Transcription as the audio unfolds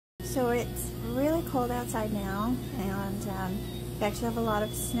So it's really cold outside now, and we actually have a lot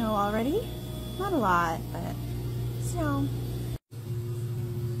of snow already. Not a lot, but snow.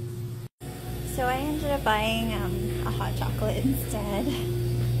 So I ended up buying a hot chocolate instead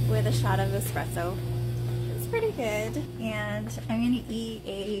with a shot of espresso. It's pretty good. And I'm going to eat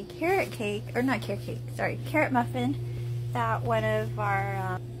a carrot cake, or not carrot cake, sorry, carrot muffin that one of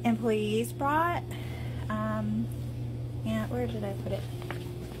our employees brought. And where did I put it?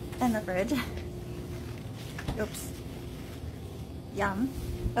 In the fridge. Oops. Yum.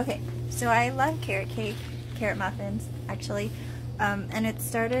 Okay, so I love carrot cake, carrot muffins, actually. And it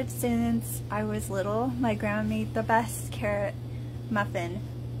started since I was little. My grandma made the best carrot muffin,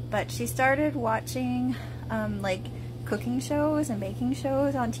 but she started watching like cooking shows and baking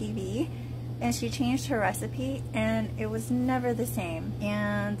shows on TV, and she changed her recipe, and it was never the same,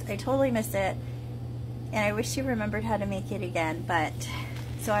 and I totally missed it, and I wish she remembered how to make it again. But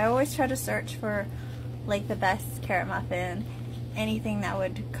so I always try to search for like the best carrot muffin, anything that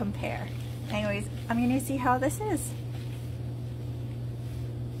would compare. Anyways, I'm gonna see how this is.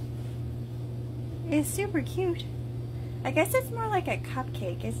 It's super cute. I guess it's more like a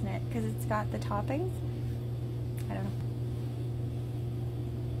cupcake, isn't it? Because it's got the toppings. I don't know.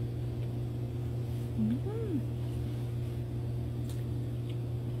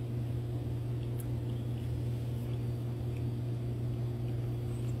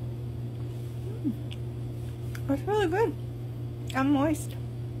 It's really good. I'm moist.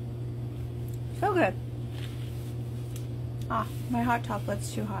 So good. Ah, my hot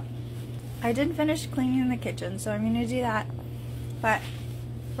chocolate's too hot. I didn't finish cleaning the kitchen, so I'm gonna do that. But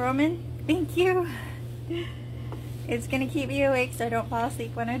Roman, thank you. It's gonna keep me awake so I don't fall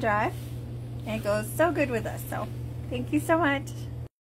asleep when I drive. And it goes so good with us, so thank you so much.